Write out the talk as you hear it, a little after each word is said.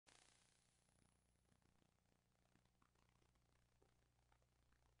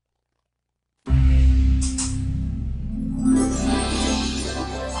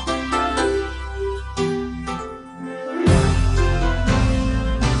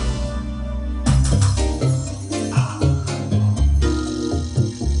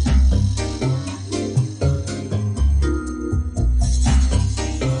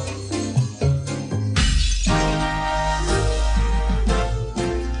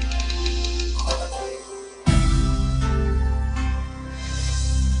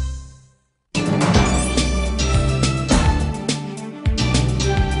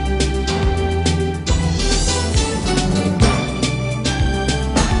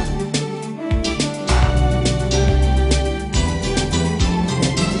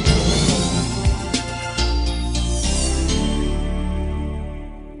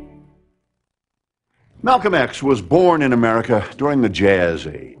Malcolm X was born in America during the Jazz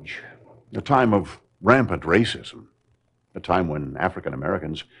Age, a time of rampant racism, a time when African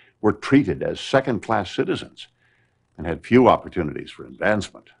Americans were treated as second-class citizens and had few opportunities for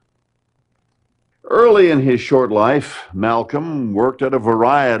advancement. Early in his short life, Malcolm worked at a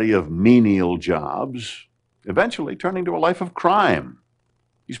variety of menial jobs, eventually turning to a life of crime.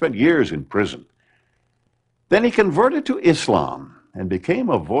 He spent years in prison. Then he converted to Islam and became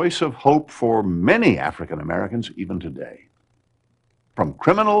a voice of hope for many African Americans even today. From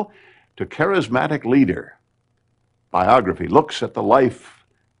criminal to charismatic leader, Biography looks at the life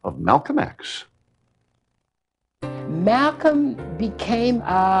of Malcolm X. Malcolm became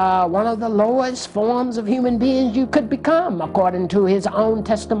one of the lowest forms of human beings you could become, according to his own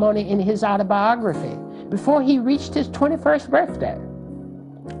testimony in his autobiography. Before he reached his 21st birthday,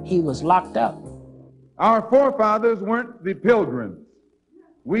 he was locked up. Our forefathers weren't the Pilgrims.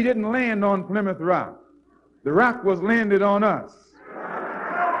 We didn't land on Plymouth Rock. The rock was landed on us.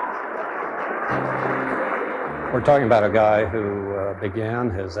 We're talking about a guy who began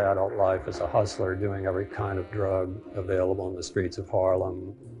his adult life as a hustler, doing every kind of drug available in the streets of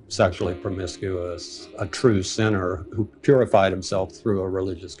Harlem, sexually promiscuous, a true sinner who purified himself through a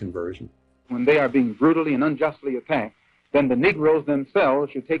religious conversion. When they are being brutally and unjustly attacked, then the Negroes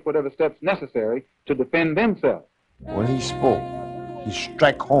themselves should take whatever steps necessary to defend themselves. When he spoke, he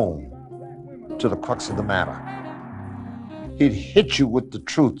struck home to the crux of the matter. He'd hit you with the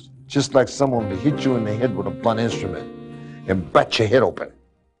truth, just like someone would hit you in the head with a blunt instrument and bat your head open.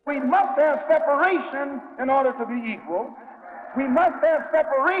 We must have separation in order to be equal. We must have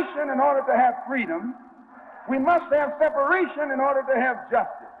separation in order to have freedom. We must have separation in order to have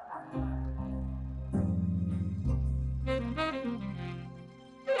justice.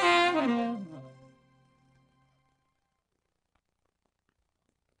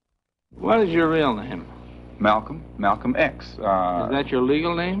 What is your real name? Malcolm X. Is that your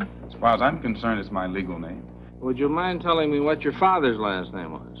legal name? As far as I'm concerned, it's my legal name. Would you mind telling me what your father's last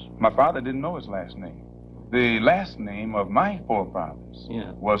name was? My father didn't know his last name. The last name of my forefathers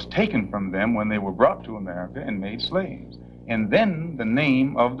was taken from them when they were brought to America and made slaves. And then the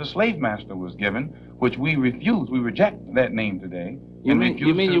name of the slave master was given, which we refused. We reject that name today. You mean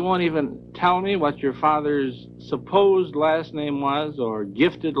you won't even tell me what your father's supposed last name was or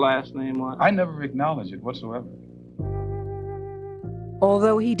gifted last name was? I never acknowledged it whatsoever.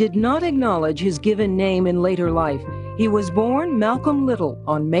 Although he did not acknowledge his given name in later life, he was born Malcolm Little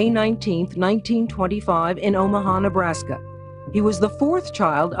on May 19, 1925 in Omaha, Nebraska. He was the fourth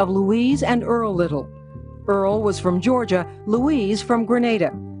child of Louise and Earl Little. Earl was from Georgia, Louise from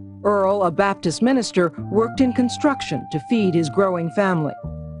Grenada. Earl, a Baptist minister, worked in construction to feed his growing family.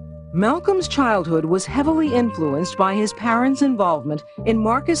 Malcolm's childhood was heavily influenced by his parents' involvement in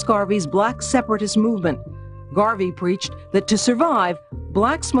Marcus Garvey's Black separatist movement. Garvey preached that to survive,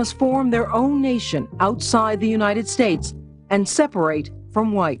 blacks must form their own nation outside the United States and separate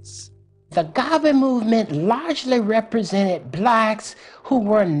from whites. The Garvey movement largely represented blacks who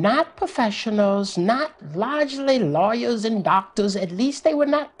were not professionals, not largely lawyers and doctors. At least they were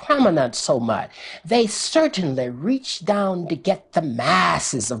not prominent so much. They certainly reached down to get the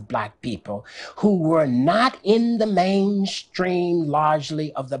masses of black people who were not in the mainstream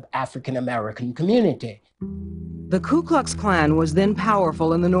largely of the African American community. The Ku Klux Klan was then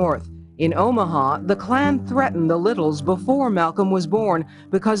powerful in the North. In Omaha, the Klan threatened the Littles before Malcolm was born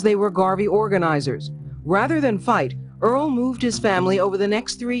because they were Garvey organizers. Rather than fight, Earl moved his family over the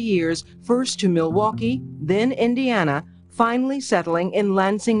next 3 years, first to Milwaukee, then Indiana, finally settling in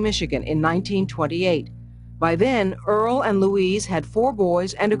Lansing, Michigan in 1928. By then, Earl and Louise had 4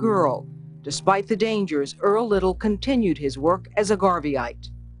 boys and a girl. Despite the dangers, Earl Little continued his work as a Garveyite.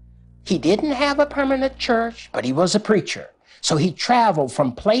 He didn't have a permanent church, but he was a preacher. So he traveled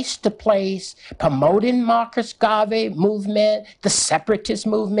from place to place, promoting Marcus Garvey movement, the separatist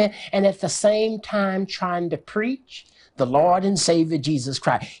movement, and at the same time trying to preach the Lord and Savior Jesus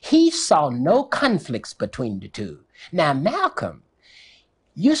Christ. He saw no conflicts between the two. Now, Malcolm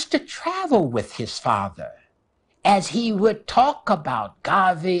used to travel with his father as he would talk about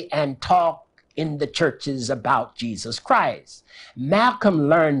Garvey and talk in the churches about Jesus Christ. Malcolm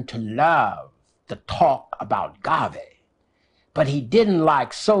learned to love the talk about Garvey, but he didn't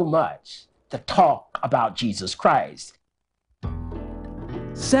like so much the talk about Jesus Christ.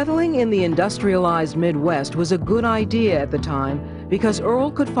 Settling in the industrialized Midwest was a good idea at the time because Earl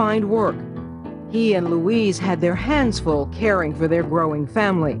could find work. He and Louise had their hands full caring for their growing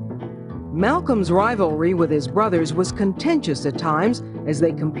family. Malcolm's rivalry with his brothers was contentious at times as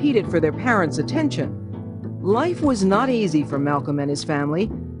they competed for their parents' attention. Life was not easy for Malcolm and his family.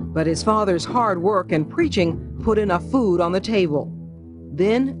 But his father's hard work and preaching put enough food on the table.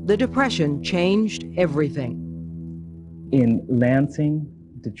 Then the Depression changed everything. In Lansing,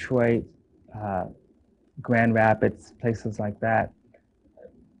 Detroit, Grand Rapids, places like that,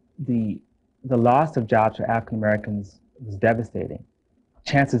 the loss of jobs for African Americans was devastating.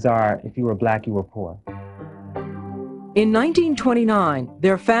 Chances are, if you were black, you were poor. In 1929,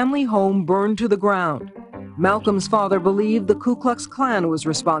 their family home burned to the ground. Malcolm's father believed the Ku Klux Klan was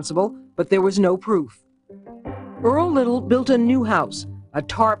responsible, but there was no proof. Earl Little built a new house, a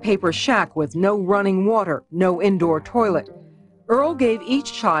tar paper shack with no running water, no indoor toilet. Earl gave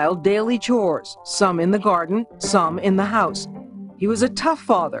each child daily chores, some in the garden, some in the house. He was a tough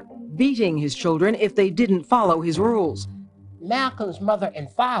father, beating his children if they didn't follow his rules. Malcolm's mother and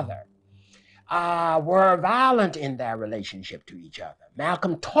father were violent in their relationship to each other.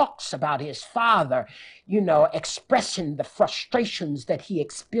 Malcolm talks about his father, expressing the frustrations that he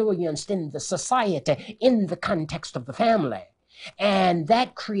experienced in the society, in the context of the family. And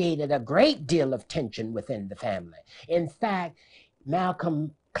that created a great deal of tension within the family. In fact,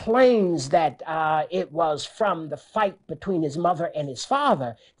 Malcolm claims that it was from the fight between his mother and his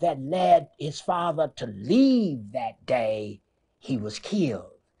father that led his father to leave that day he was killed.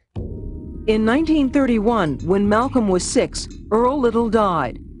 In 1931, when Malcolm was 6, Earl Little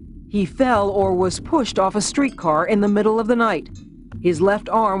died. He fell or was pushed off a streetcar in the middle of the night. His left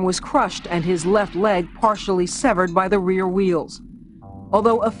arm was crushed and his left leg partially severed by the rear wheels.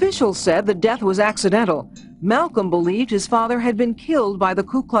 Although officials said the death was accidental, Malcolm believed his father had been killed by the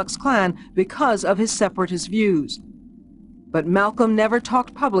Ku Klux Klan because of his separatist views. But Malcolm never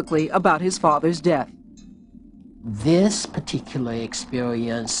talked publicly about his father's death. This particular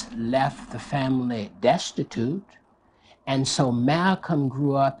experience left the family destitute, and so Malcolm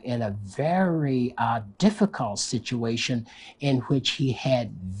grew up in a very difficult situation in which he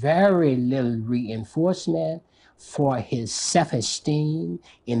had very little reinforcement for his self-esteem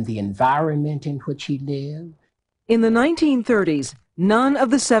in the environment in which he lived. In the 1930s, none of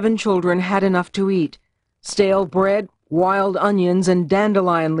the 7 children had enough to eat. Stale bread, wild onions, and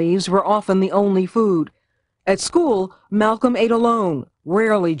dandelion leaves were often the only food. At school, Malcolm ate alone,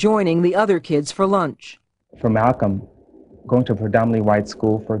 rarely joining the other kids for lunch. For Malcolm, going to a predominantly white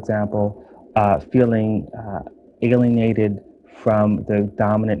school, for example, feeling alienated from the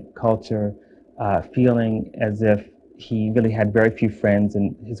dominant culture, feeling as if he really had very few friends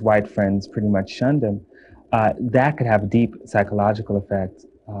and his white friends pretty much shunned him, that could have deep psychological effects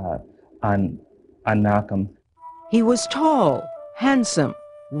on Malcolm. He was tall, handsome,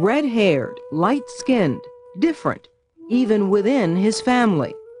 red-haired, light-skinned, different, even within his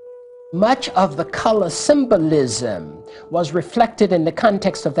family. Much of the color symbolism was reflected in the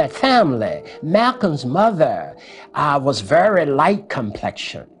context of that family. Malcolm's mother was very light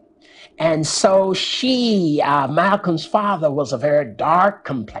complexion. And so Malcolm's father was a very dark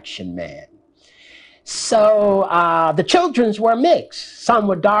complexion man. So the children were mixed. Some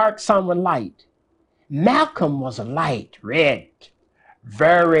were dark, some were light. Malcolm was a light, red,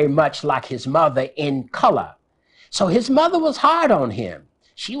 very much like his mother in color. So his mother was hard on him.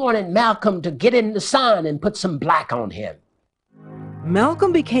 She wanted Malcolm to get in the sun and put some black on him.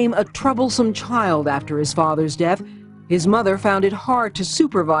 Malcolm became a troublesome child after his father's death. His mother found it hard to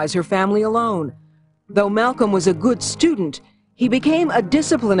supervise her family alone. Though Malcolm was a good student, he became a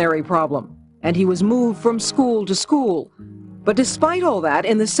disciplinary problem, and he was moved from school to school. But despite all that,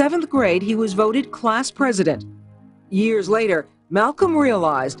 in the 7th grade, he was voted class president. Years later, Malcolm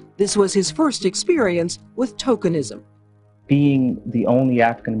realized this was his first experience with tokenism. Being the only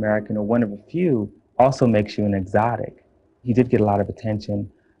African American, or one of a few, also makes you an exotic. He did get a lot of attention,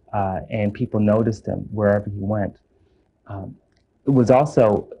 and people noticed him wherever he went. It's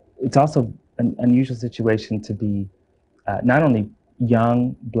also an unusual situation to be not only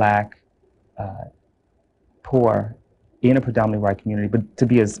young, black, poor, in a predominantly white community, but to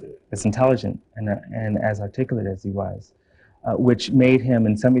be as intelligent and as articulate as he was, which made him,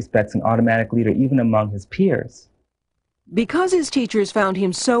 in some respects, an automatic leader, even among his peers. Because his teachers found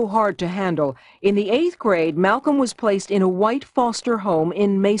him so hard to handle, in the 8th grade, Malcolm was placed in a white foster home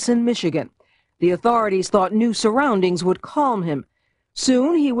in Mason, Michigan. The authorities thought new surroundings would calm him.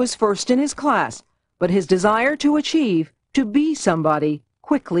 Soon he was first in his class, but his desire to achieve, to be somebody,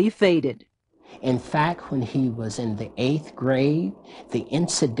 quickly faded. In fact, when he was in the 8th grade, the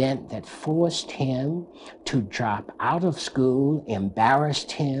incident that forced him to drop out of school,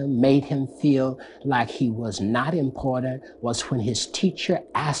 embarrassed him, made him feel like he was not important, was when his teacher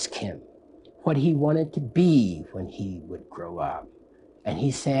asked him what he wanted to be when he would grow up. And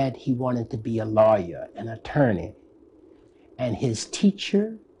he said he wanted to be a lawyer, an attorney. And his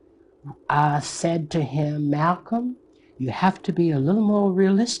teacher said to him, Malcolm, you have to be a little more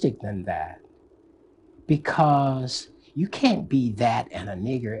realistic than that, because you can't be that and a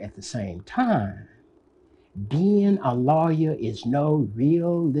nigger at the same time. Being a lawyer is no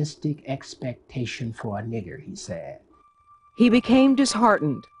realistic expectation for a nigger, he said. He became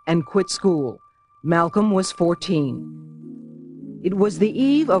disheartened and quit school. Malcolm was 14. It was the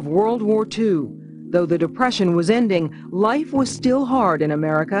eve of World War II. Though the Depression was ending, life was still hard in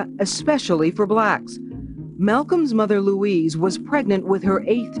America, especially for blacks. Malcolm's mother, Louise, was pregnant with her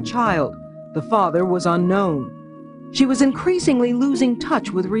 8th child. The father was unknown. She was increasingly losing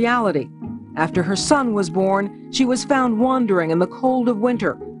touch with reality. After her son was born, she was found wandering in the cold of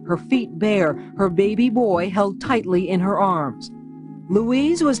winter, her feet bare, her baby boy held tightly in her arms.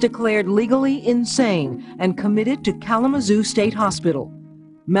 Louise was declared legally insane and committed to Kalamazoo State Hospital.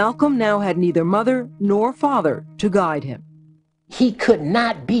 Malcolm now had neither mother nor father to guide him. He could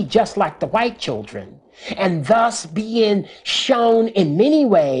not be just like the white children, and thus being shown in many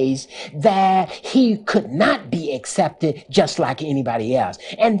ways that he could not be accepted just like anybody else.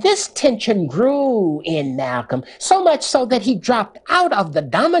 And this tension grew in Malcolm, so much so that he dropped out of the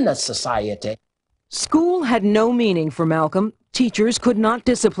dominant society. School had no meaning for Malcolm. Teachers could not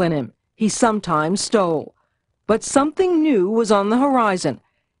discipline him. He sometimes stole. But something new was on the horizon.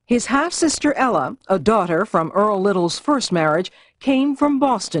 His half-sister Ella, a daughter from Earl Little's first marriage, came from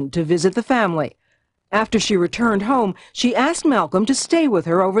Boston to visit the family. After she returned home, she asked Malcolm to stay with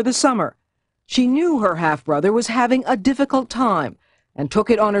her over the summer. She knew her half-brother was having a difficult time and took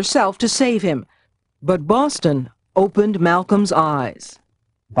it on herself to save him. But Boston opened Malcolm's eyes.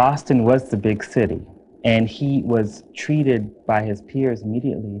 Boston was the big city, and he was treated by his peers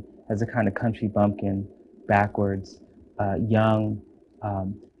immediately as a kind of country bumpkin, backwards, young.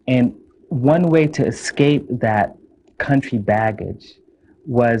 And one way to escape that country baggage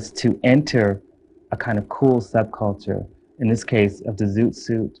was to enter a kind of cool subculture, in this case of the zoot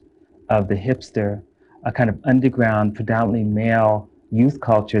suit, of the hipster, a kind of underground, predominantly male youth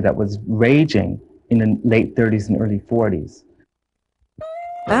culture that was raging in the late 30s and early 40s.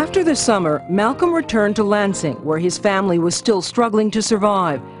 After the summer, Malcolm returned to Lansing, where his family was still struggling to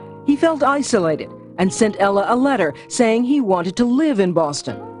survive. He felt isolated and sent Ella a letter saying he wanted to live in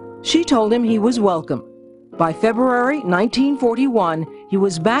Boston. She told him he was welcome. By February 1941, he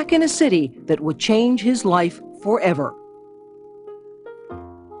was back in a city that would change his life forever.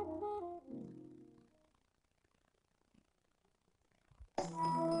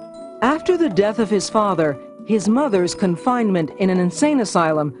 After the death of his father, his mother's confinement in an insane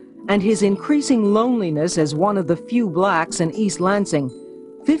asylum, and his increasing loneliness as one of the few blacks in East Lansing,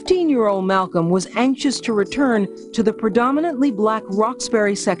 15-year-old Malcolm was anxious to return to the predominantly black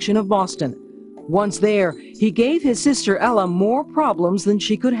Roxbury section of Boston. Once there, he gave his sister Ella more problems than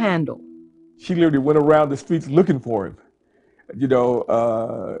she could handle. She literally went around the streets looking for him,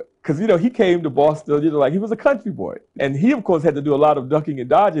 because, he came to Boston, like he was a country boy. And he, of course, had to do a lot of ducking and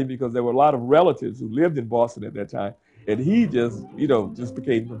dodging because there were a lot of relatives who lived in Boston at that time. And he just, just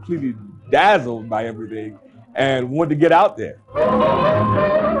became completely dazzled by everything and wanted to get out there.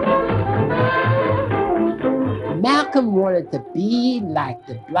 Malcolm wanted to be like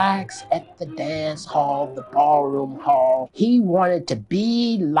the blacks at the dance hall, the ballroom hall. He wanted to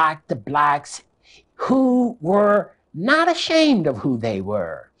be like the blacks who were not ashamed of who they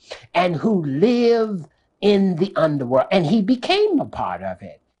were and who live in the underworld. And he became a part of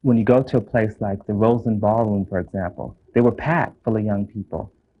it. When you go to a place like the Rosen Ballroom, for example, they were packed full of young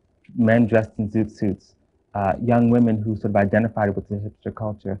people, men dressed in zoot suits, young women who sort of identified with the hipster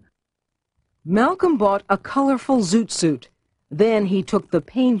culture. Malcolm bought a colorful zoot suit. Then he took the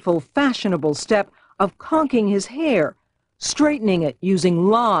painful, fashionable step of conking his hair, straightening it using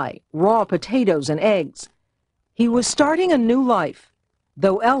lye, raw potatoes, and eggs. He was starting a new life.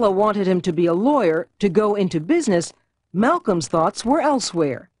 Though Ella wanted him to be a lawyer, to go into business, Malcolm's thoughts were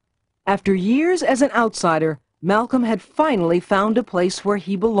elsewhere. After years as an outsider, Malcolm had finally found a place where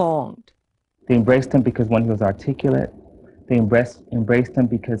he belonged. They embraced him because, one, he was articulate. They embraced him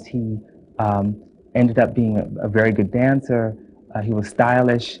because he ended up being a very good dancer. He was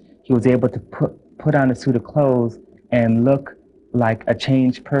stylish. He was able to put on a suit of clothes and look like a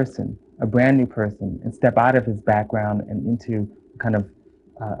changed person, a brand new person, and step out of his background and into kind of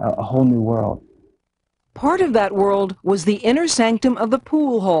a whole new world. Part of that world was the inner sanctum of the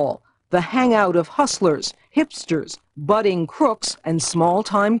pool hall, the hangout of hustlers, hipsters, budding crooks, and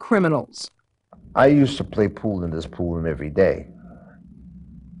small-time criminals. I used to play pool in this pool room every day.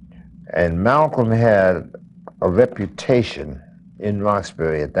 And Malcolm had a reputation in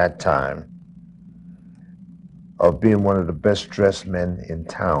Roxbury at that time of being one of the best dressed men in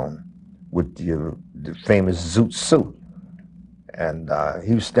town. with the famous zoot suit. And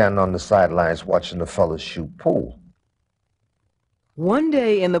he was standing on the sidelines watching the fellas shoot pool. One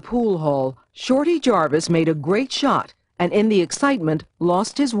day in the pool hall, Shorty Jarvis made a great shot and in the excitement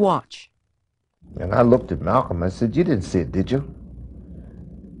lost his watch. And I looked at Malcolm. I said, "You didn't see it, did you?"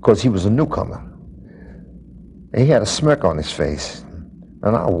 Because he was a newcomer. And he had a smirk on his face.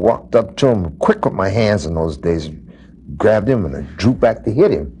 And I walked up to him quick with my hands in those days, grabbed him, and I drew back to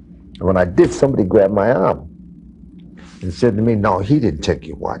hit him. And when I did, somebody grabbed my arm and said to me, "No, he didn't take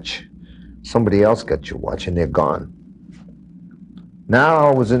your watch. Somebody else got your watch, and they're gone." Now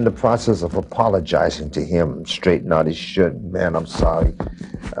I was in the process of apologizing to him, straightening out his shirt. "Man, I'm sorry.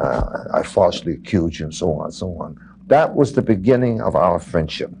 I falsely accused you," and so on and so on. That was the beginning of our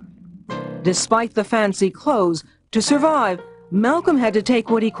friendship. Despite the fancy clothes, to survive, Malcolm had to take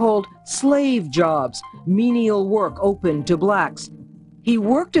what he called slave jobs, menial work open to blacks. He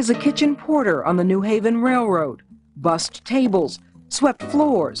worked as a kitchen porter on the New Haven Railroad, bussed tables, swept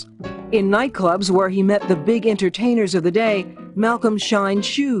floors. In nightclubs where he met the big entertainers of the day, Malcolm shined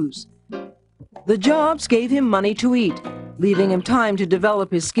shoes. The jobs gave him money to eat, leaving him time to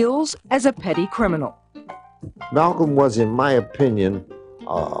develop his skills as a petty criminal. Malcolm was, in my opinion,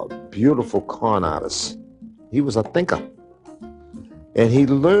 a beautiful con artist. He was a thinker. And he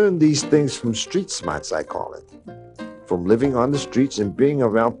learned these things from street smarts, I call it, from living on the streets and being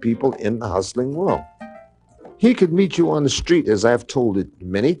around people in the hustling world. He could meet you on the street, as I've told it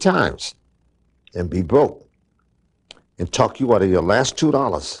many times, and be broke, and talk you out of your last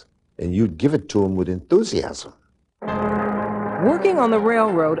 $2, and you'd give it to him with enthusiasm. Working on the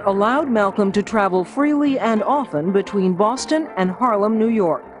railroad allowed Malcolm to travel freely and often between Boston and Harlem, New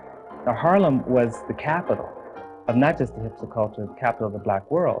York. Now, Harlem was the capital of not just the hipster culture, the capital of the black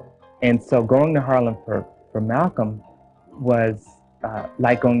world. And so going to Harlem for Malcolm was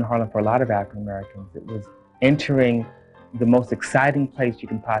like going to Harlem for a lot of African Americans. It was entering the most exciting place you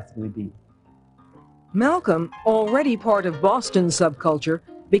can possibly be. Malcolm, already part of Boston's subculture,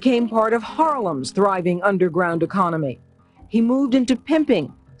 became part of Harlem's thriving underground economy. He moved into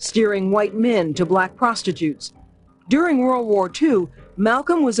pimping, steering white men to black prostitutes. During World War II,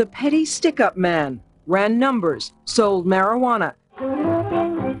 Malcolm was a petty stick-up man, ran numbers, sold marijuana.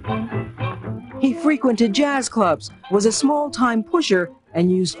 He frequented jazz clubs, was a small-time pusher, and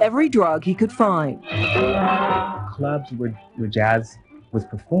used every drug he could find. Clubs where jazz was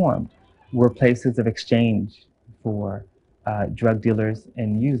performed were places of exchange for drug dealers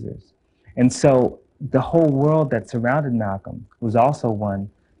and users. And so the whole world that surrounded Malcolm was also one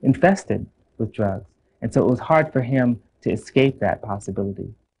infested with drugs. And so it was hard for him to escape that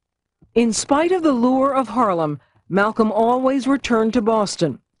possibility. In spite of the lure of Harlem, Malcolm always returned to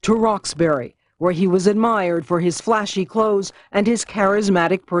Boston, to Roxbury, where he was admired for his flashy clothes and his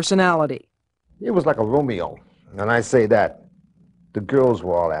charismatic personality. He was like a Romeo, and I say that. The girls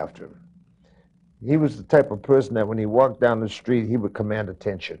were all after him. He was the type of person that when he walked down the street, he would command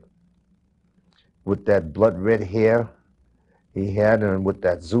attention. With that blood red hair he had and with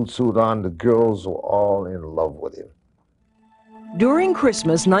that zoot suit on, the girls were all in love with him. During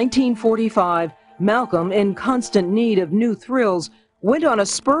Christmas 1945, Malcolm, in constant need of new thrills, went on a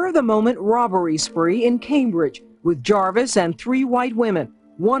spur-of-the-moment robbery spree in Cambridge with Jarvis and 3 white women,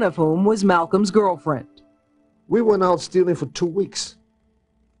 one of whom was Malcolm's girlfriend. We went out stealing for 2 weeks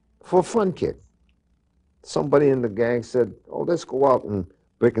for a fun kid. Somebody in the gang said, "Oh, let's go out and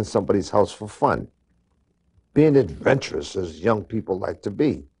break in somebody's house for fun." Being adventurous as young people like to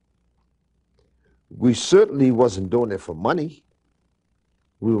be. We certainly wasn't doing it for money.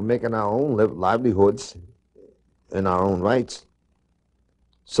 We were making our own livelihoods in our own rights.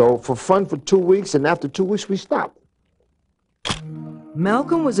 So for fun for 2 weeks, and after 2 weeks we stopped.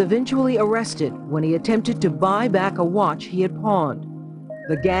 Malcolm was eventually arrested when he attempted to buy back a watch he had pawned.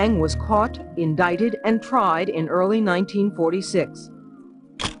 The gang was caught, indicted, and tried in early 1946.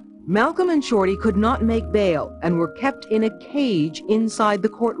 Malcolm and Shorty could not make bail and were kept in a cage inside the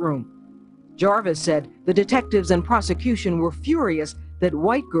courtroom. Jarvis said the detectives and prosecution were furious that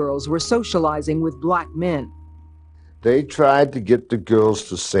white girls were socializing with black men. They tried to get the girls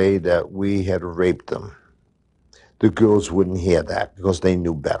to say that we had raped them. The girls wouldn't hear that because they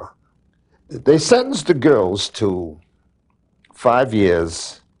knew better. They sentenced the girls to 5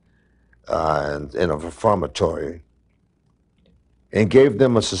 years in a reformatory and gave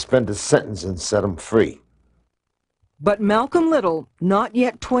them a suspended sentence and set them free. But Malcolm Little, not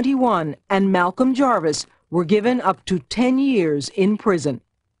yet 21, and Malcolm Jarvis were given up to 10 years in prison.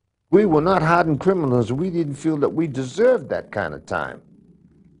 We were not hardened criminals. We didn't feel that we deserved that kind of time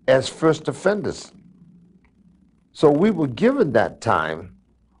as first offenders. So we were given that time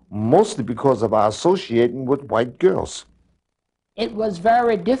mostly because of our associating with white girls. It was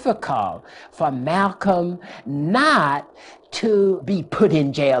very difficult for Malcolm not to be put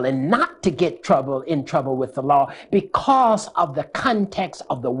in jail and not to get in trouble with the law because of the context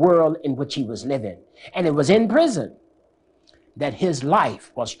of the world in which he was living. And it was in prison that his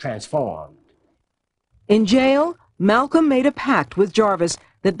life was transformed. In jail, Malcolm made a pact with Jarvis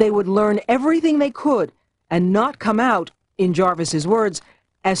that they would learn everything they could and not come out, in Jarvis's words,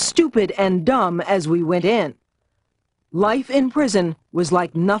 as stupid and dumb as we went in. Life in prison was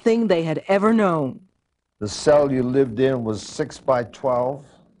like nothing they had ever known. The cell you lived in was 6 by 12.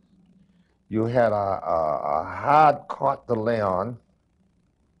 You had a hard cot to lay on,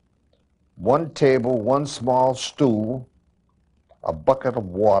 one table, one small stool, a bucket of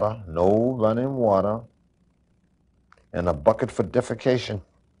water, no running water, and a bucket for defecation.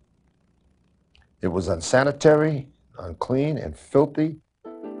 It was unsanitary, unclean, and filthy.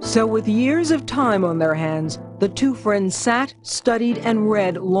 So with years of time on their hands, the two friends sat, studied, and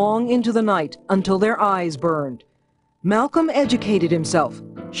read long into the night until their eyes burned. Malcolm educated himself,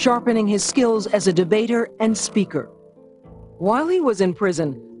 sharpening his skills as a debater and speaker. While he was in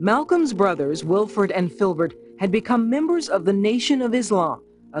prison, Malcolm's brothers, Wilfred and Filbert, had become members of the Nation of Islam,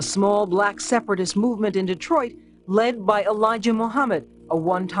 a small black separatist movement in Detroit led by Elijah Muhammad, a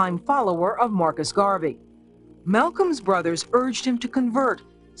one-time follower of Marcus Garvey. Malcolm's brothers urged him to convert,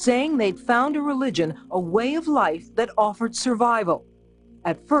 saying they'd found a religion, a way of life that offered survival.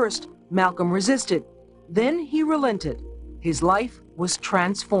 At first, Malcolm resisted. Then he relented. His life was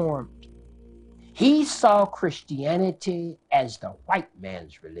transformed. He saw Christianity as the white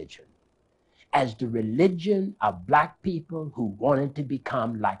man's religion, as the religion of black people who wanted to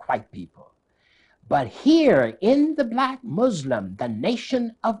become like white people. But here in the black Muslim, the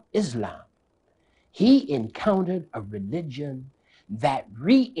Nation of Islam, he encountered a religion that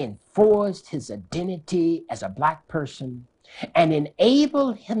reinforced his identity as a black person and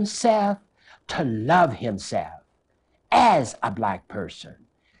enabled himself to love himself as a black person.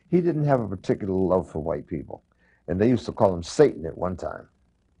 He didn't have a particular love for white people, and they used to call him Satan at one time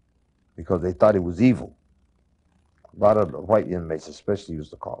because they thought he was evil. A lot of the white inmates especially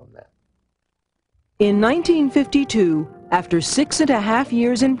used to call him that. In 1952, after 6.5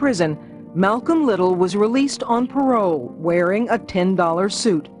 years in prison, Malcolm Little was released on parole wearing a $10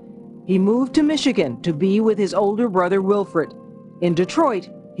 suit. He moved to Michigan to be with his older brother Wilfred. In Detroit,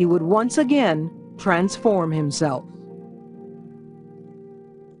 he would once again transform himself.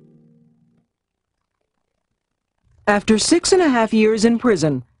 After 6.5 years in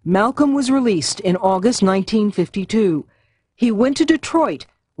prison, Malcolm was released in August 1952. He went to Detroit,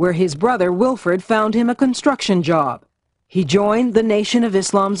 where his brother Wilfred found him a construction job. He joined the Nation of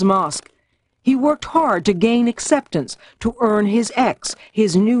Islam's mosque. He worked hard to gain acceptance, to earn his X,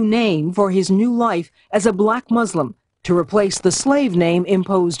 his new name for his new life as a black Muslim, to replace the slave name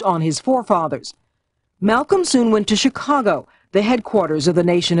imposed on his forefathers. Malcolm soon went to Chicago, the headquarters of the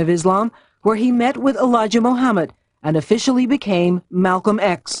Nation of Islam, where he met with Elijah Muhammad and officially became Malcolm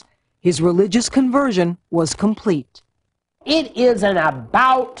X. His religious conversion was complete. It is an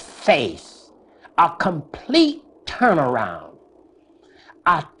about face, a complete turnaround,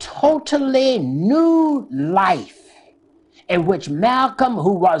 a totally new life in which Malcolm,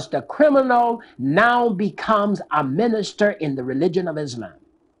 who was the criminal, now becomes a minister in the religion of Islam.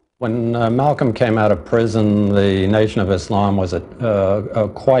 When Malcolm came out of prison, the Nation of Islam was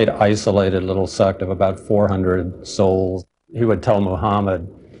a quite isolated little sect of about 400 souls. He would tell Muhammad,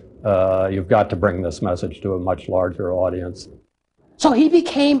 you've got to bring this message to a much larger audience. So he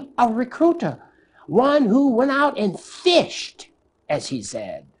became a recruiter, one who went out and fished, as he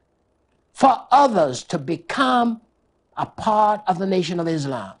said, for others to become a part of the Nation of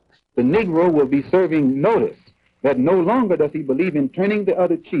Islam. The Negro will be serving notice that no longer does he believe in turning the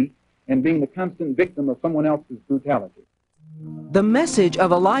other cheek and being the constant victim of someone else's brutality. The message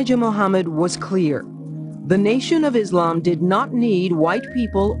of Elijah Muhammad was clear. The Nation of Islam did not need white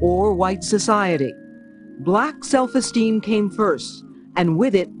people or white society. Black self-esteem came first, and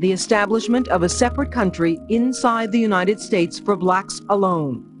with it, the establishment of a separate country inside the United States for blacks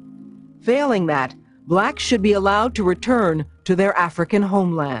alone. Failing that, blacks should be allowed to return to their African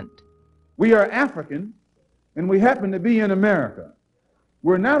homeland. We are African, and we happen to be in America.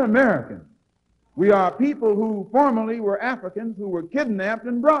 We're not American. We are people who formerly were Africans who were kidnapped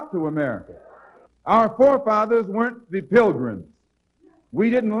and brought to America. Our forefathers weren't the Pilgrims. We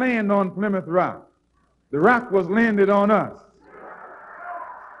didn't land on Plymouth Rock. The rock was landed on us.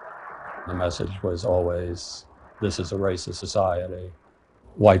 The message was always, this is a racist society.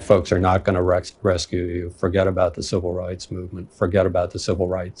 white folks are not going to rescue you. Forget about the civil rights movement. Forget about the civil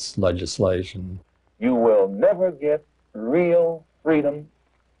rights legislation. You will never get real freedom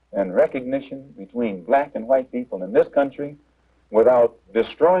and recognition between black and white people in this country without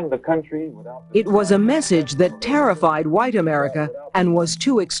destroying the country. It was a message that terrified white America and was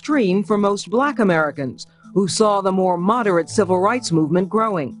too extreme for most black Americans, who saw the more moderate civil rights movement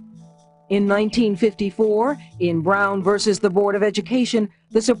growing. In 1954, in Brown versus the Board of Education,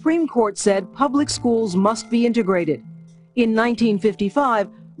 the Supreme Court said public schools must be integrated. In 1955,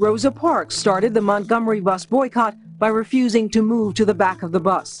 Rosa Parks started the Montgomery bus boycott by refusing to move to the back of the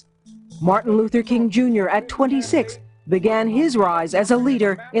bus. Martin Luther King Jr. at 26 began his rise as a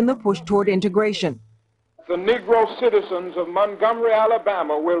leader in the push toward integration. The Negro citizens of Montgomery,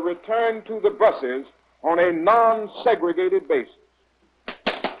 Alabama will return to the buses on a non-segregated basis.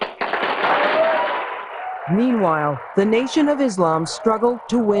 Meanwhile, the Nation of Islam struggled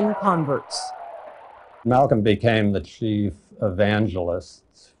to win converts. Malcolm became the chief evangelist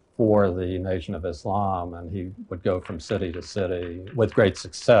for the Nation of Islam, and he would go from city to city with great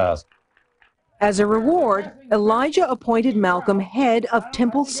success. As a reward, Elijah appointed Malcolm head of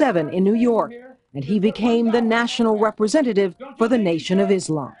Temple 7 in New York, and he became the national representative for the Nation of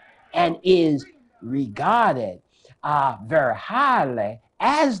Islam. And is regarded very highly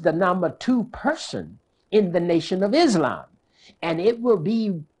as the #2 person in the Nation of Islam. And it will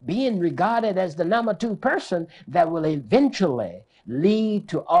be being regarded as the #2 person that will eventually lead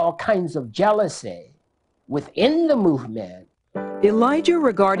to all kinds of jealousy within the movement. Elijah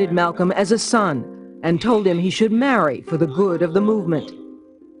regarded Malcolm as a son and told him he should marry for the good of the movement.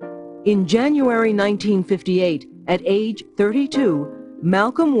 In January 1958, at age 32,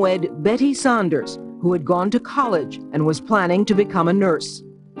 Malcolm wed Betty Saunders, who had gone to college and was planning to become a nurse.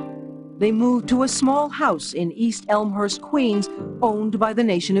 They moved to a small house in East Elmhurst, Queens, owned by the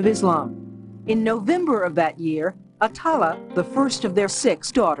Nation of Islam. In November of that year, Atala, the first of their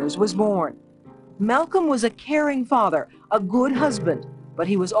 6 daughters, was born. Malcolm was a caring father, a good husband, but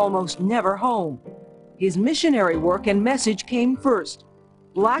he was almost never home. His missionary work and message came first.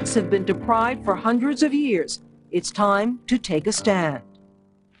 Blacks have been deprived for hundreds of years. It's time to take a stand.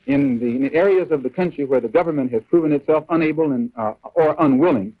 In the areas of the country where the government has proven itself unable and or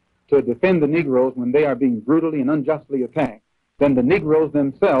unwilling to defend the Negroes when they are being brutally and unjustly attacked, then the Negroes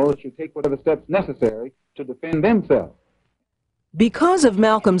themselves should take whatever steps necessary to defend themselves. Because of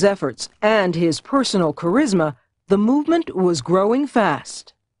Malcolm's efforts and his personal charisma, the movement was growing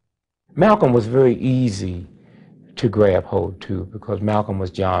fast. Malcolm was very easy to grab hold to because Malcolm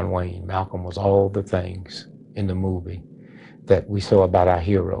was John Wayne. Malcolm was all the things in the movie that we saw about our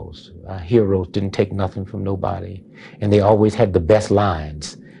heroes. Our heroes didn't take nothing from nobody, and they always had the best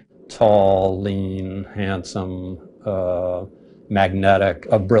lines. Tall, lean, handsome, magnetic,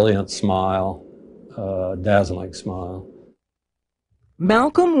 a brilliant smile, dazzling smile.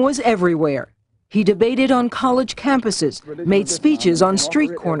 Malcolm was everywhere. He debated on college campuses, made speeches on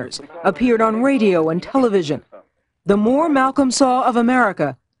street corners, appeared on radio and television. The more Malcolm saw of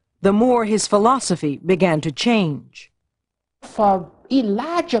America, the more his philosophy began to change. For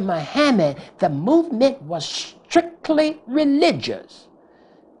Elijah Muhammad, the movement was strictly religious.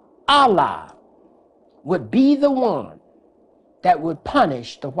 Allah would be the one that would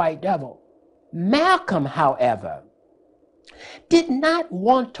punish the white devil. Malcolm, however, did not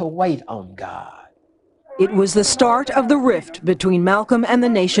want to wait on God. It was the start of the rift between Malcolm and the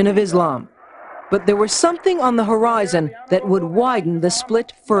Nation of Islam. But there was something on the horizon that would widen the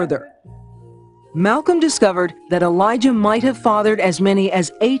split further. Malcolm discovered that Elijah might have fathered as many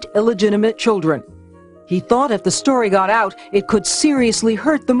as 8 illegitimate children. He thought if the story got out, it could seriously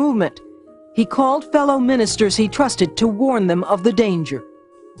hurt the movement. He called fellow ministers he trusted to warn them of the danger.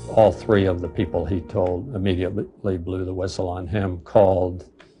 All 3 of the people he told immediately blew the whistle on him, called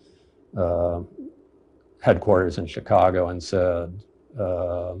headquarters in Chicago and said,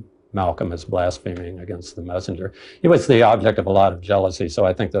 Malcolm is blaspheming against the messenger. He was the object of a lot of jealousy, so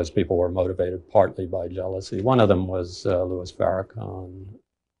I think those people were motivated partly by jealousy. One of them was Louis Farrakhan.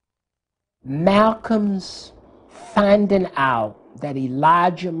 Malcolm's finding out that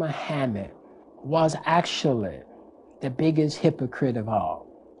Elijah Muhammad was actually the biggest hypocrite of all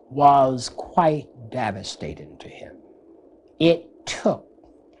was quite devastating to him. It took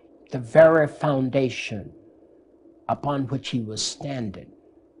the very foundation upon which he was standing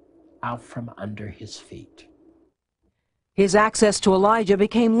out from under his feet. His access to Elijah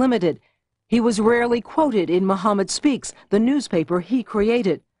became limited. He was rarely quoted in Muhammad Speaks, the newspaper he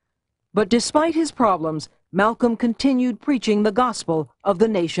created. But despite his problems, Malcolm continued preaching the gospel of the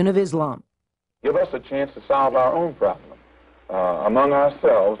Nation of Islam. Give us a chance to solve our own problem among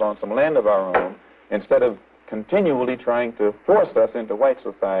ourselves on some land of our own, instead of continually trying to force us into white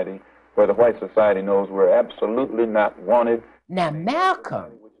society, where the white society knows we're absolutely not wanted. Now,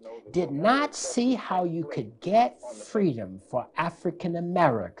 Malcolm did not see how you could get freedom for African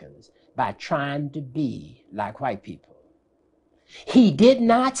Americans by trying to be like white people. He did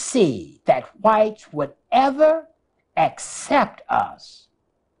not see that whites would ever accept us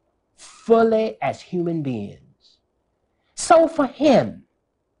fully as human beings. So for him,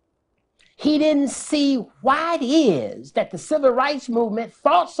 he didn't see why it is that the civil rights movement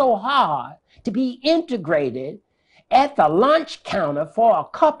fought so hard to be integrated at the lunch counter for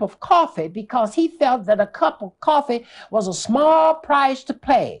a cup of coffee, because he felt that a cup of coffee was a small price to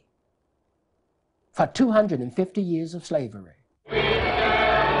pay for 250 years of slavery.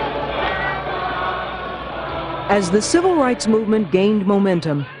 As the civil rights movement gained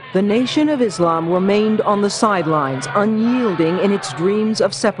momentum, the Nation of Islam remained on the sidelines, unyielding in its dreams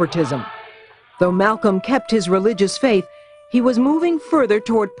of separatism. Though Malcolm kept his religious faith, he was moving further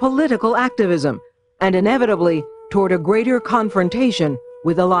toward political activism and inevitably toward a greater confrontation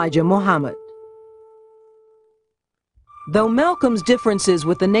with Elijah Muhammad. Though Malcolm's differences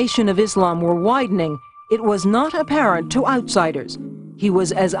with the Nation of Islam were widening, it was not apparent to outsiders. He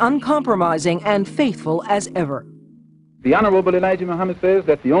was as uncompromising and faithful as ever. The Honorable Elijah Muhammad says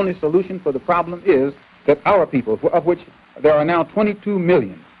that the only solution for the problem is that our people, of which there are now 22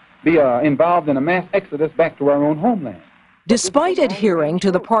 million, be involved in a mass exodus back to our own homeland. Despite adhering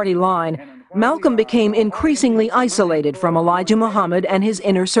to the party line, Malcolm became increasingly isolated from Elijah Muhammad and his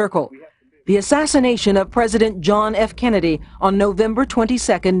inner circle. The assassination of President John F. Kennedy on November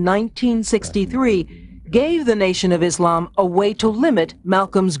 22, 1963, gave the Nation of Islam a way to limit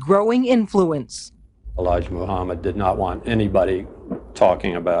Malcolm's growing influence. Elijah Muhammad did not want anybody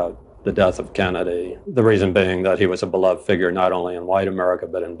talking about the death of Kennedy, the reason being that he was a beloved figure not only in white America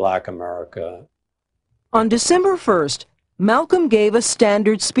but in black America. On December 1st, Malcolm gave a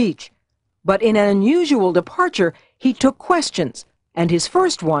standard speech, but in an unusual departure, he took questions, and his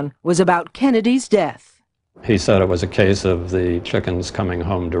first one was about Kennedy's death. He said it was a case of the chickens coming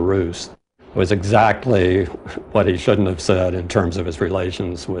home to roost. It was exactly what he shouldn't have said in terms of his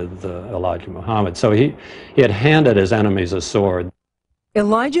relations with Elijah Muhammad. So he had handed his enemies a sword.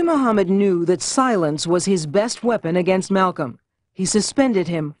 Elijah Muhammad knew that silence was his best weapon against Malcolm. He suspended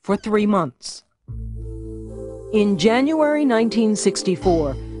him for 3 months. In January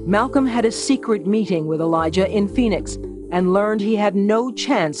 1964, Malcolm had a secret meeting with Elijah in Phoenix and learned he had no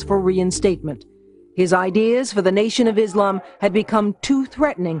chance for reinstatement. His ideas for the Nation of Islam had become too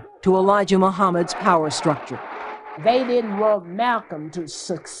threatening to Elijah Muhammad's power structure. They didn't want Malcolm to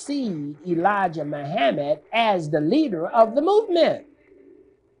succeed Elijah Muhammad as the leader of the movement.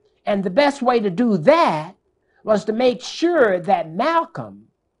 And the best way to do that was to make sure that Malcolm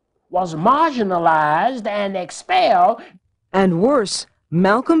was marginalized and expelled. And worse,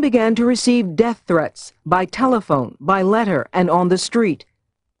 Malcolm began to receive death threats by telephone, by letter, and on the street.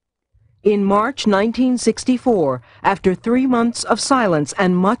 In March 1964, after 3 months of silence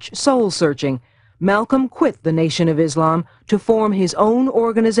and much soul-searching, Malcolm quit the Nation of Islam to form his own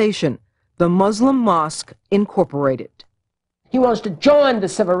organization, the Muslim Mosque Incorporated. He wants to join the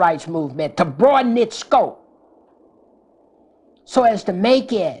civil rights movement to broaden its scope so as to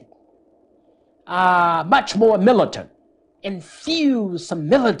make it much more militant, infuse some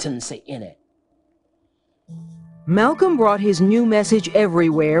militancy in it. Malcolm brought his new message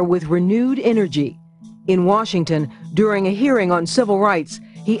everywhere with renewed energy. In Washington, during a hearing on civil rights,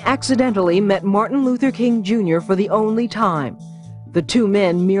 he accidentally met Martin Luther King Jr. for the only time. The two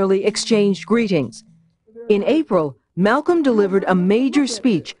men merely exchanged greetings. In April, Malcolm delivered a major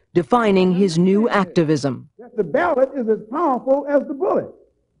speech defining his new activism. The ballot is as powerful as the bullet.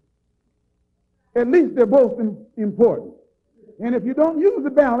 At least they're both important. And if you don't use the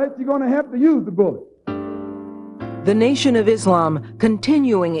ballot, you're going to have to use the bullet. The Nation of Islam,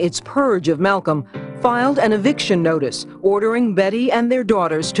 continuing its purge of Malcolm, filed an eviction notice ordering Betty and their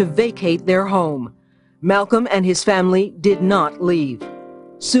daughters to vacate their home. Malcolm and his family did not leave.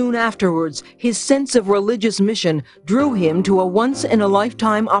 Soon afterwards, his sense of religious mission drew him to a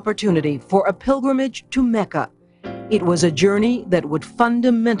once-in-a-lifetime opportunity for a pilgrimage to Mecca. It was a journey that would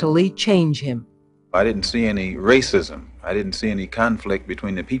fundamentally change him. I didn't see any racism. I didn't see any conflict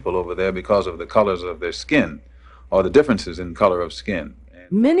between the people over there because of the colors of their skin or the differences in color of skin.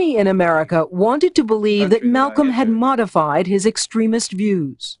 Many in America wanted to believe that Malcolm had modified his extremist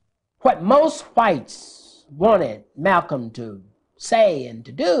views. What most whites wanted Malcolm to say and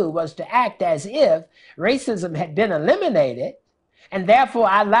to do was to act as if racism had been eliminated, and therefore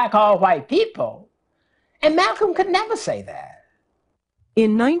I like all white people. And Malcolm could never say that.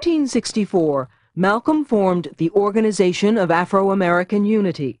 In 1964, Malcolm formed the Organization of Afro-American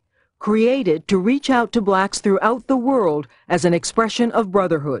Unity, created to reach out to blacks throughout the world as an expression of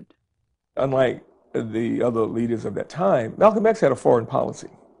brotherhood. Unlike the other leaders of that time, Malcolm X had a foreign policy.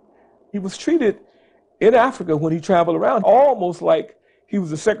 He was treated in Africa when he traveled around almost like he was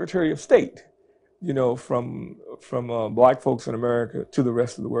the Secretary of State, you know, from black folks in America to the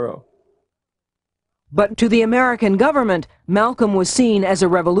rest of the world. But to the American government, Malcolm was seen as a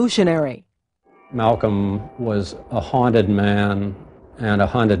revolutionary. Malcolm was a haunted man and a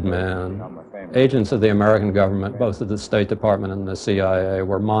hunted man. Agents of the American government, both of the State Department and the CIA,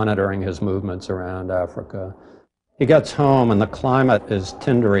 were monitoring his movements around Africa. He gets home and the climate is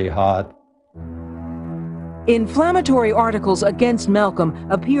tindery hot. Inflammatory articles against Malcolm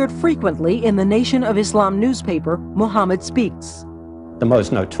appeared frequently in the Nation of Islam newspaper, Muhammad Speaks. The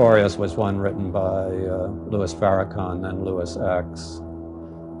most notorious was one written by Louis Farrakhan, then Louis X,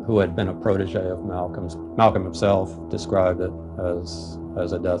 who had been a protege of Malcolm's. Malcolm himself described it as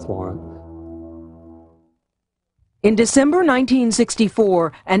a death warrant. In December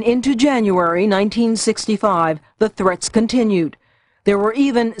 1964 and into January 1965, the threats continued. There were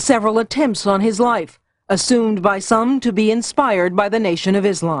even several attempts on his life, assumed by some to be inspired by the Nation of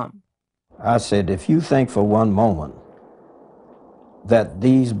Islam. I said, if you think for one moment that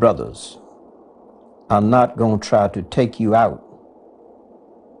these brothers are not going to try to take you out,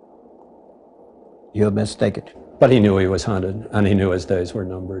 you're mistaken. But he knew he was hunted, and he knew his days were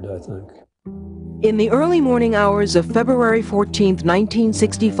numbered, I think. In the early morning hours of February 14,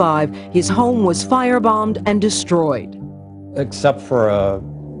 1965, his home was firebombed and destroyed. Except for a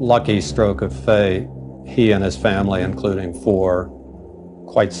lucky stroke of fate, he and his family, including 4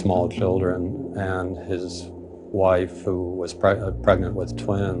 quite small children, and his wife, who was pregnant with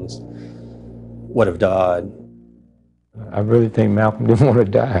twins, would have died. I really think Malcolm didn't want to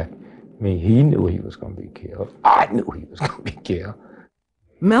die. I mean, he knew he was going to be killed. I knew he was going to be killed.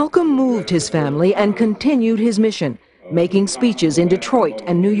 Malcolm moved his family and continued his mission, making speeches in Detroit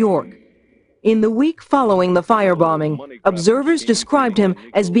and New York. In the week following the firebombing, observers described him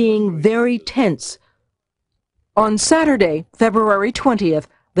as being very tense. On Saturday, February 20th,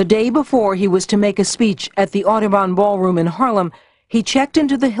 the day before he was to make a speech at the Audubon Ballroom in Harlem, he checked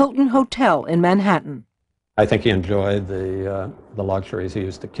into the Hilton Hotel in Manhattan. I think he enjoyed the luxuries. He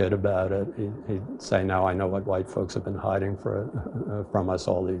used to kid about it. He'd say, now I know what white folks have been hiding from us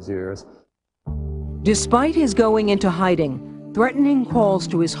all these years. Despite his going into hiding, threatening calls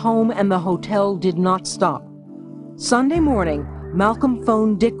to his home and the hotel did not stop. Sunday morning, Malcolm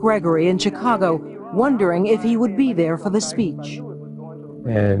phoned Dick Gregory in Chicago, wondering if he would be there for the speech.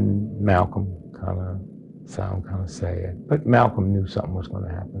 And Malcolm sounded kind of sad. But Malcolm knew something was going to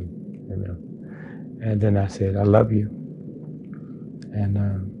happen, you know. And then I said, I love you. And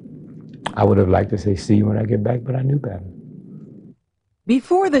I would have liked to say, see you when I get back, but I knew better.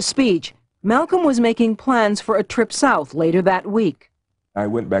 Before the speech, Malcolm was making plans for a trip south later that week. I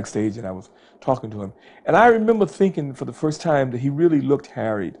went backstage and I was talking to him. And I remember thinking for the first time that he really looked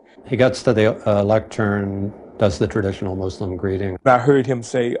harried. He gets to the lectern, does the traditional Muslim greeting. I heard him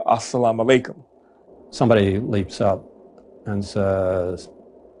say, Assalamu alaikum. Somebody leaps up and says,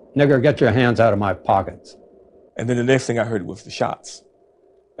 nigger, get your hands out of my pockets. And then the next thing I heard was the shots.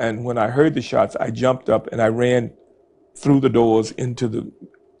 And when I heard the shots, I jumped up and I ran through the doors into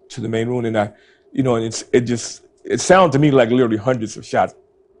the main room. And it sounded to me like literally hundreds of shots.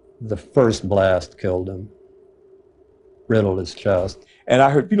 The first blast killed him, riddled his chest. And I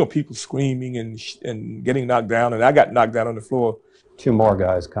heard, people screaming and getting knocked down, and I got knocked down on the floor. 2 more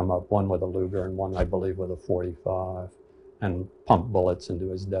guys come up, one with a Luger and one, I believe, with a .45, and pump bullets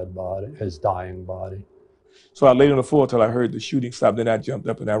into his dead body, his dying body. So I laid on the floor till I heard the shooting stop. Then I jumped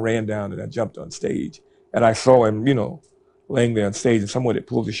up and I ran down and I jumped on stage. And I saw him, laying there on stage, and someone had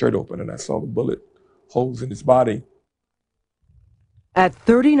pulled his shirt open, and I saw the bullet holes in his body. At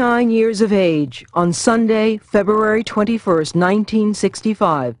 39 years of age, on Sunday, February 21st,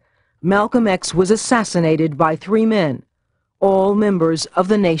 1965, Malcolm X was assassinated by 3 men, all members of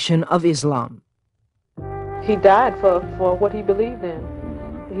the Nation of Islam. He died for what he believed in.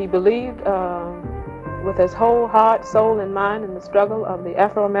 He believed with his whole heart, soul, and mind in the struggle of the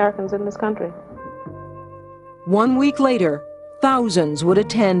Afro-Americans in this country. 1 week later, thousands would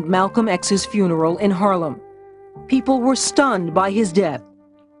attend Malcolm X's funeral in Harlem. People were stunned by his death.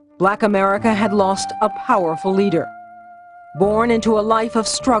 Black America had lost a powerful leader. Born into a life of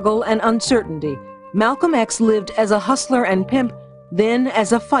struggle and uncertainty, Malcolm X lived as a hustler and pimp, then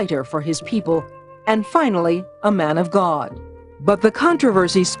as a fighter for his people, and finally a man of God. But the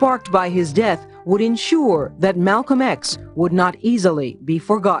controversy sparked by his death would ensure that Malcolm X would not easily be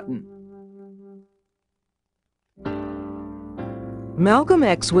forgotten. Malcolm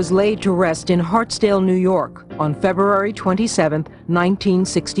X was laid to rest in Hartsdale, New York on February 27,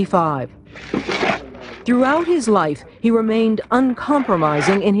 1965. Throughout his life, he remained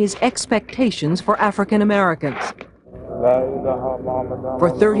uncompromising in his expectations for African Americans.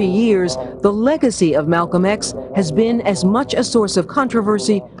 For 30 years, the legacy of Malcolm X has been as much a source of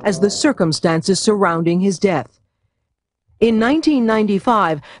controversy as the circumstances surrounding his death. In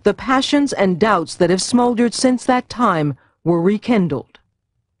 1995, the passions and doubts that have smoldered since that time were rekindled.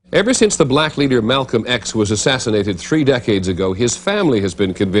 Ever since the black leader Malcolm X was assassinated 3 decades ago, his family has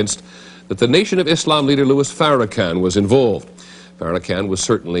been convinced that the Nation of Islam leader Louis Farrakhan was involved. Farrakhan was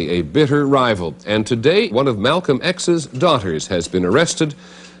certainly a bitter rival, and today one of Malcolm X's daughters has been arrested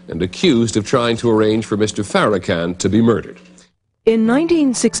and accused of trying to arrange for Mr. Farrakhan to be murdered. In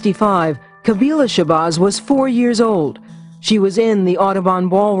 1965, Kabila Shabazz was 4 years old. She was in the Audubon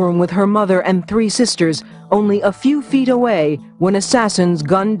Ballroom with her mother and 3 sisters, only a few feet away when assassins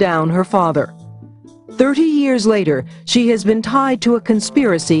gunned down her father. 30 years later, she has been tied to a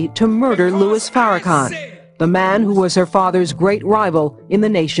conspiracy to murder Louis Farrakhan, the man who was her father's great rival in the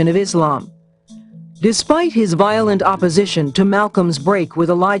Nation of Islam. Despite his violent opposition to Malcolm's break with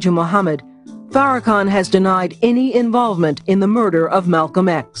Elijah Muhammad, Farrakhan has denied any involvement in the murder of Malcolm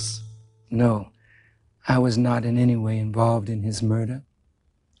X. No, I was not in any way involved in his murder.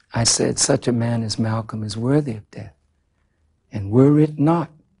 I said such a man as Malcolm is worthy of death. And were it not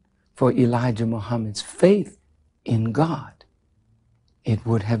for Elijah Muhammad's faith in God, it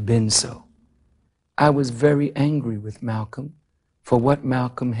would have been so. I was very angry with Malcolm for what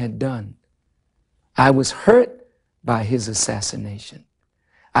Malcolm had done. I was hurt by his assassination.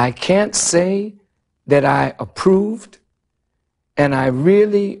 I can't say that I approved, and I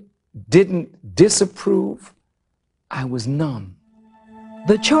really didn't disapprove. I was numb.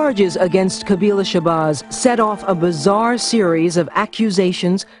 The charges against Kabila Shabazz set off a bizarre series of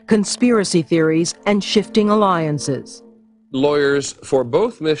accusations, conspiracy theories, and shifting alliances. Lawyers for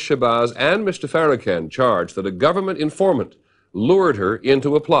both Ms. Shabazz and Mr. Farrakhan charged that a government informant lured her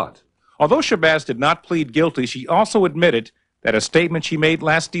into a plot. Although Shabazz did not plead guilty, she also admitted that a statement she made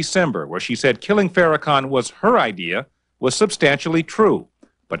last December, where she said killing Farrakhan was her idea, was substantially true.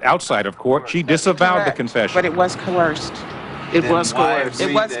 But outside of court, she disavowed the confession. But it was coerced. It was coerced.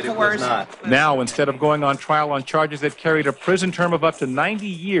 It was coerced. Now, instead of going on trial on charges that carried a prison term of up to 90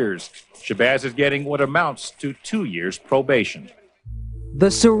 years, Shabazz is getting what amounts to 2 years probation. The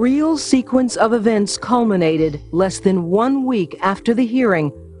surreal sequence of events culminated less than 1 week after the hearing,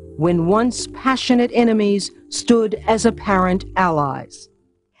 when once passionate enemies stood as apparent allies.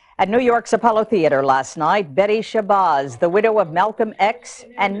 At New York's Apollo Theater last night, Betty Shabazz, the widow of Malcolm X,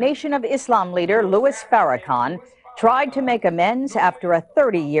 and Nation of Islam leader Louis Farrakhan, tried to make amends after a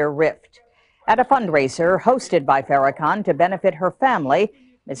 30-year rift. At a fundraiser hosted by Farrakhan to benefit her family,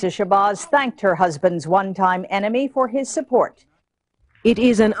 Mrs. Shabazz thanked her husband's one-time enemy for his support. It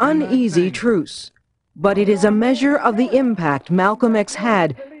is an uneasy truce, but it is a measure of the impact Malcolm X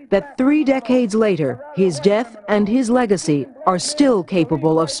had that 3 decades later, his death and his legacy are still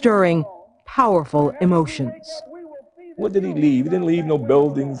capable of stirring powerful emotions. What did he leave? He didn't leave no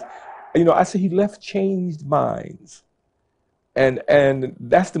buildings. You know, I say he left changed minds. And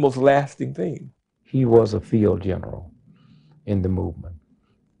that's the most lasting thing. He was a field general in the movement.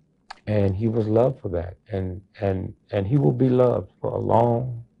 And he was loved for that. And he will be loved for a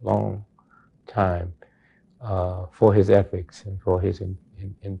long, long time for his ethics and for his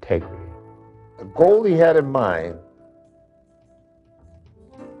integrity. The goal he had in mind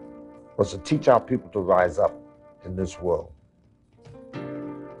was to teach our people to rise up in this world,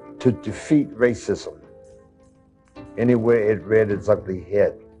 to defeat racism anywhere it reared its ugly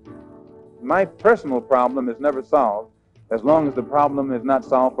head. My personal problem is never solved as long as the problem is not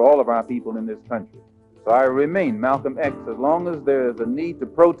solved for all of our people in this country. So I remain Malcolm X as long as there is a need to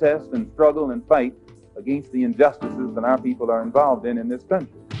protest and struggle and fight against the injustices that our people are involved in this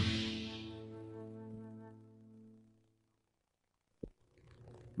country.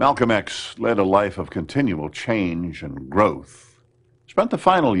 Malcolm X led a life of continual change and growth. Spent the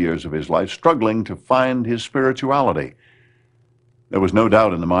final years of his life struggling to find his spirituality. There was no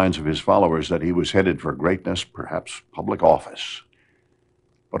doubt in the minds of his followers that he was headed for greatness, perhaps public office.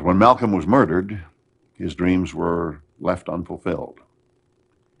 But when Malcolm was murdered, his dreams were left unfulfilled.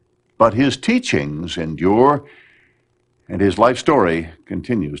 But his teachings endure, and his life story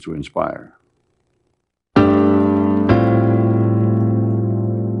continues to inspire.